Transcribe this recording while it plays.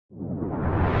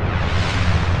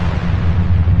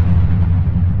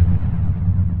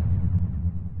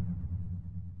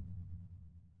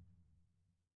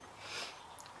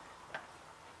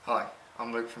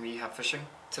from YEEHAA Fishing.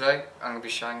 Today I'm going to be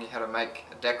showing you how to make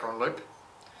a Dacron loop.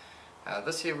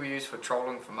 This here we use for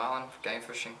trolling for marlin, for game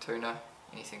fishing, tuna,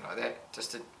 anything like that.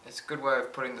 It's a good way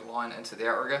of putting the line into the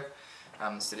outrigger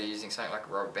instead of using something like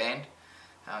a rubber band.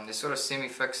 They're sort of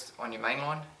semi-fixed on your main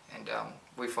line, and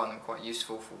we find them quite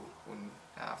useful for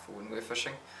when we're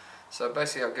fishing. So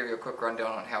basically I'll give you a quick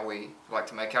rundown on how we like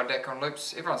to make our Dacron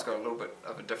loops. Everyone's got a little bit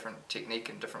of a different technique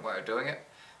and different way of doing it,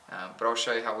 but I'll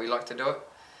show you how we like to do it.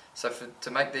 So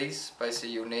to make these, basically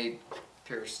you'll need a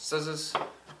pair of scissors,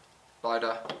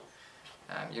 lighter,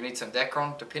 you'll need some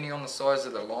Dacron, depending on the size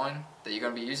of the line that you're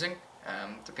going to be using,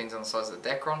 depends on the size of the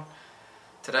Dacron.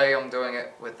 Today I'm doing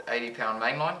it with 80-pound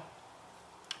main line.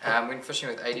 When fishing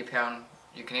with 80-pound,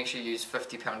 you can actually use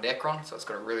 50-pound Dacron, so it's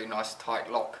got a really nice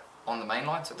tight lock on the main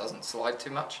line so it doesn't slide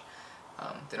too much.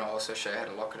 Then I'll also show you how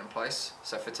to lock it in place.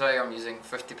 So for today I'm using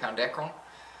 50-pound Dacron.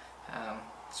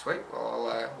 Sweet,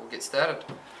 well we'll get started.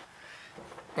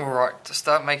 Alright, to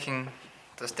start making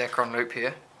this Dacron loop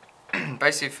here,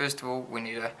 basically first of all we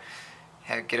need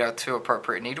to get our two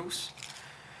appropriate needles.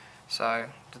 So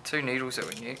the two needles that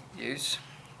we use,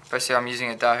 basically I'm using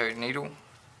a Dacron needle,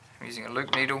 I'm using a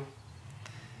loop needle,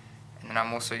 and then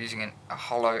I'm also using a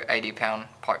hollow 80-pound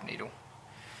pipe needle.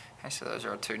 Okay, so those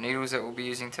are our two needles that we'll be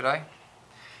using today.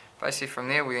 Basically from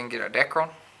there we then get our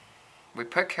Dacron. We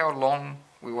pick how long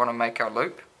we want to make our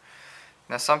loop.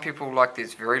 Now some people like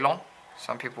these very long,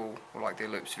 some people will like their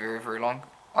loops very, very long.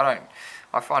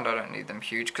 I find I don't need them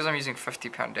huge because I'm using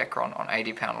 50-pound Dacron on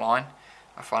 80-pound line.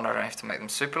 I find I don't have to make them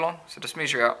super long, so just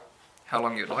measure out how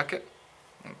long you'd like it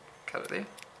and cut it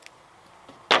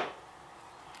there.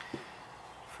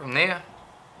 From there,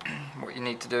 what you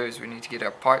need to do is we need to get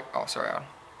our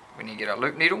we need to get our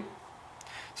loop needle.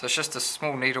 So it's just a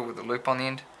small needle with a loop on the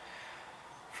end.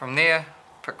 From there,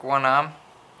 pick one arm,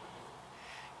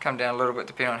 come down a little bit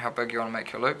depending on how big you want to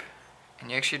make your loop, and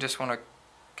you actually just want to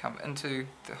come into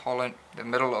the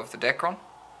middle of the Dacron.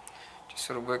 Just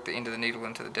sort of work the end of the needle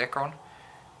into the Dacron,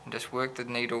 and just work the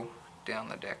needle down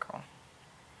the Dacron.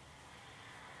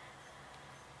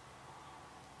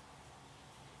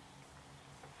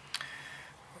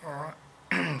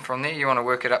 Alright, from there you want to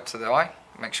work it up to the eye,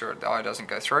 make sure the eye doesn't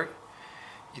go through.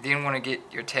 You then want to get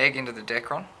your tag into the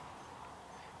Dacron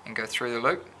and go through the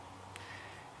loop,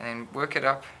 and then work it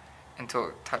up until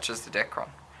it touches the Dacron.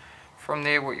 From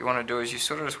there what you want to do is you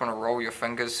sort of just want to roll your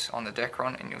fingers on the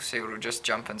Dacron, and you'll see it'll just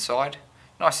jump inside.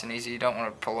 Nice and easy, you don't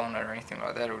want to pull on it or anything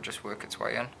like that, it'll just work its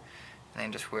way in, and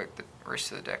then just work the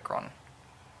rest of the Dacron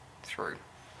through.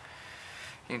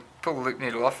 You can pull the loop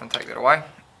needle off and take that away.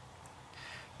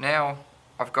 Now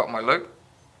I've got my loop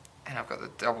and I've got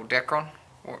the double Dacron.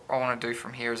 What I want to do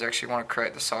from here is actually want to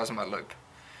create the size of my loop.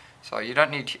 So you don't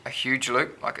need a huge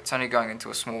loop, like it's only going into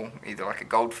a small, either like a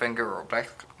goldfinger or a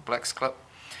black's clip.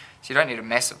 So you don't need a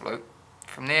massive loop.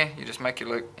 From there you just make your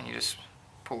loop and you just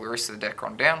pull the rest of the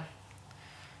Dacron down.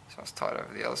 So it's tied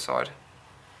over the other side.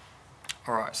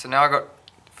 Alright, so now I got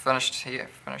finished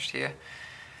here.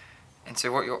 And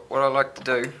so what I like to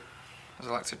do is I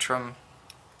like to trim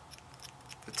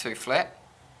the two flat.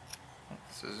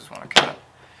 Scissors want to cut it.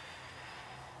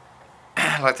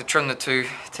 I like to trim the two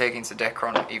taggings the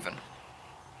Dacron even.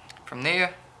 From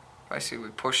there, basically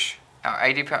we push our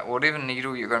 80-pound, whatever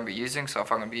needle you're going to be using. So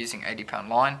if I'm going to be using 80-pound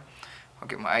line, I'll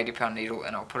get my 80-pound needle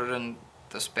and I'll put it in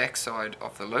this back side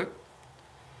of the loop.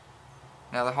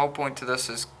 Now the whole point to this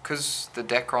is because the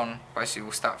Dacron basically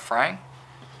will start fraying,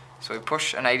 so we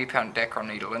push an 80-pound Dacron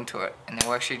needle into it, and then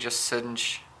we'll actually just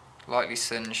lightly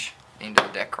singe the end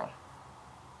of the Dacron,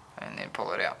 and then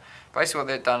pull it out. Basically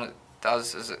what that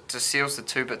does is it just seals the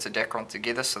two bits of Dacron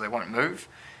together so they won't move,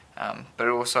 but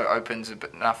it also opens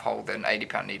enough hole that an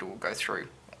 80-pound needle will go through.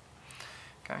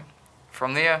 Okay.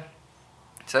 From there,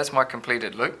 so that's my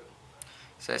completed loop.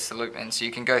 So that's the loop, and so you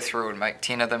can go through and make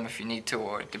 10 of them if you need to,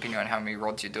 or depending on how many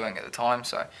rods you're doing at the time.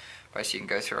 So basically you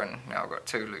can go through, and now I've got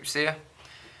two loops there.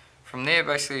 From there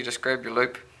basically you just grab your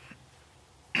loop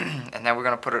and now we're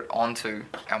going to put it onto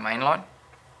our main line.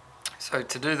 So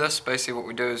to do this, basically what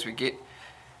we do is we get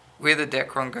where the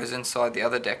Dacron goes inside the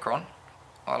other Dacron.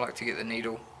 I like to get the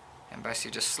needle and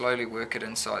basically just slowly work it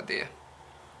inside there.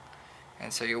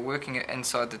 And so you're working it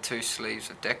inside the two sleeves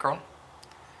of Dacron.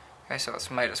 Okay, so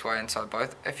it's made its way inside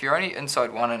both. If you're only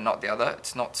inside one and not the other,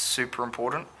 it's not super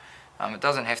important. It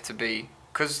doesn't have to be,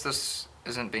 because this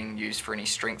isn't being used for any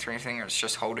strength or anything, or it's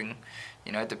just holding,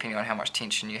 depending on how much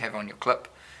tension you have on your clip.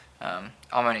 I'm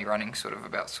only running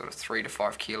about 3 to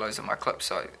 5 kilos on my clip,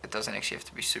 so it doesn't actually have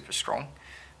to be super strong.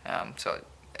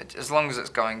 As long as it's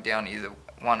going down either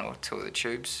one or two of the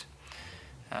tubes.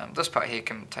 This part here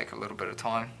can take a little bit of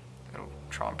time. It'll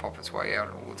try and pop its way out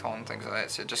all the time, things like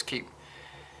that. So just keep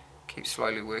keep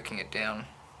slowly working it down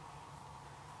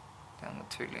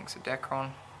the 2 lengths of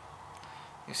Dacron.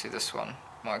 You see this one,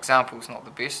 my example is not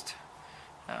the best,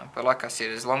 but like I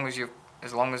said, as long as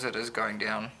it is going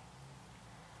down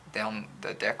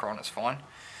the Dacron, it's fine,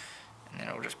 and then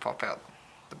it'll just pop out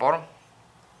the bottom.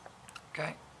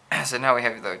 Okay, so now we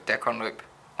have the Dacron loop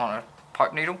on a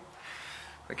pipe needle.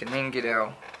 We can then get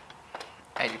our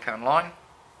 80 pound line.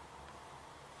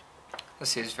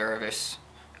 This is Varivis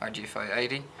RGFA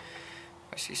 80.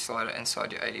 Basically slide it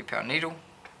inside your 80 pound needle, and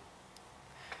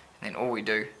then all we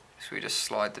do is we just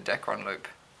slide the Dacron loop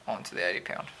onto the 80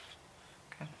 pound.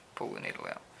 Okay, pull the needle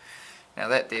out. Now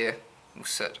that there will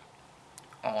sit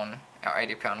on our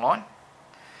 80 pound line,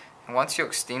 and once you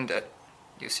extend it,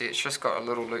 you'll see it's just got a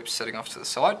little loop sitting off to the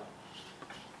side.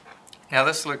 Now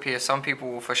this loop here, some people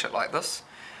will fish it like this,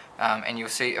 and you'll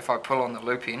see if I pull on the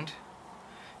loop end,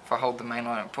 if I hold the main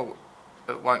line and pull,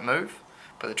 it won't move,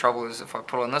 but the trouble is if I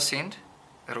pull on this end,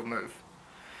 it'll move.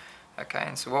 Okay,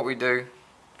 and so what we do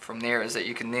from there is that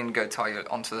you can then go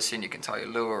onto this end, you can tie your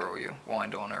lure or your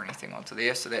wind on or anything onto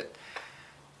there, so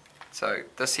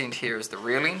this end here is the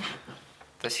reel end,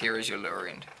 this here is your lure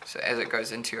end. So as it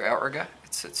goes into your outrigger,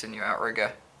 it sits in your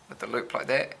outrigger with the loop like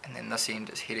that, and then this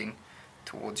end is heading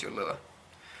towards your lure.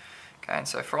 Okay, and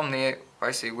so from there,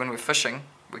 basically when we're fishing,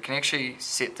 we can actually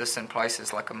set this in place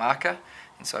as like a marker,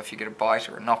 and so if you get a bite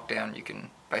or a knockdown, you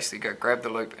can basically go grab the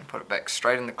loop and put it back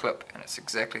straight in the clip, and it's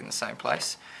exactly in the same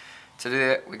place. To do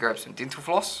that, we grab some dental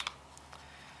floss.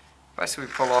 Basically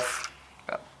we pull off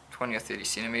about 20 or 30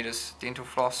 centimeters dental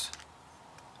floss,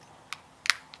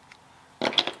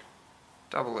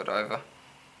 double it over.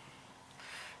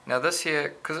 Now this here,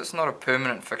 because it's not a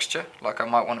permanent fixture, like I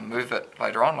might want to move it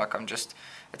later on,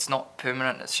 it's not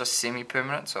permanent, it's just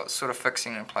semi-permanent, so it's sort of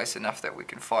fixing in place enough that we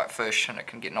can fight fish and it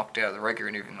can get knocked out of the rigger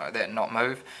and everything like that and not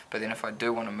move, but then if I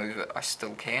do want to move it, I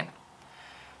still can.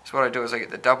 So what I do is I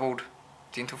get the doubled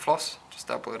dental floss, just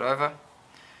double it over,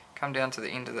 come down to the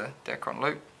end of the Dacron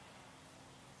loop,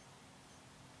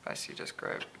 basically just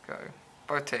go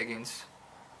both tag ends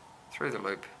through the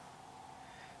loop,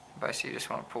 basically you just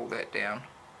want to pull that down,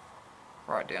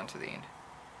 right down to the end.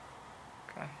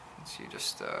 Okay, and so you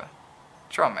just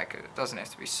try and make it, it doesn't have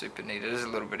to be super neat, it is a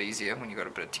little bit easier when you've got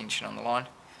a bit of tension on the line.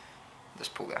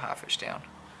 Just pull that half hitch down.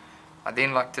 I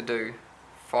then like to do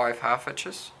 5 half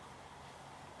hitches.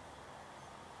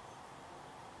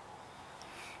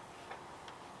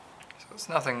 So it's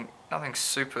nothing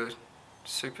super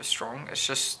strong, it's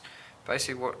just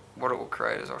basically what it will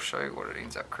create is, I'll show you what it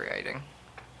ends up creating.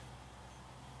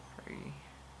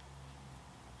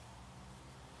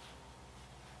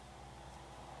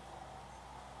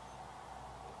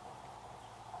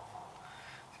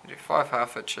 I do 5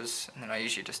 half hitches, and then I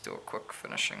usually just do a quick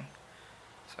finishing.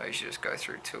 So I usually just go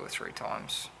through 2 or 3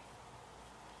 times.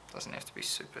 Doesn't have to be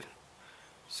super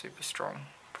strong.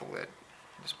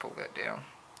 Just pull that down.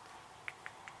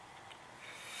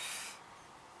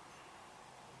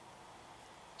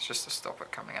 It's just to stop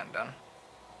it coming undone.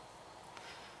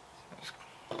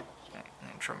 So and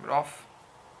then trim it off.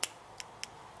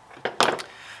 Okay,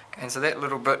 and so that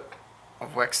little bit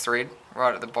of wax thread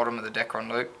right at the bottom of the Dacron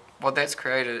loop, what that's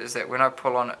created is that when I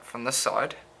pull on it from this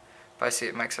side, basically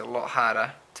it makes it a lot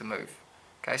harder to move.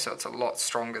 Okay, so it's a lot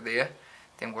stronger there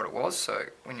than what it was, so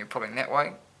when you're pulling that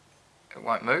way, it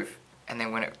won't move, and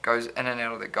then when it goes in and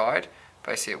out of the guide,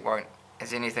 basically it won't,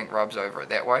 as anything rubs over it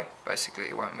that way, basically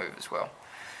it won't move as well.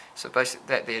 So basically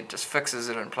that there just fixes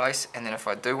it in place, and then if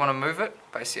I do want to move it,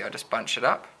 basically I just bunch it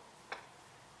up,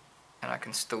 and I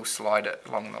can still slide it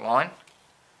along the line,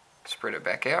 spread it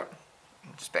back out,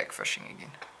 and just back fishing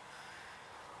again.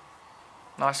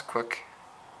 Nice, quick,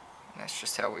 and that's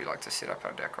just how we like to set up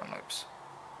our Dacron loops.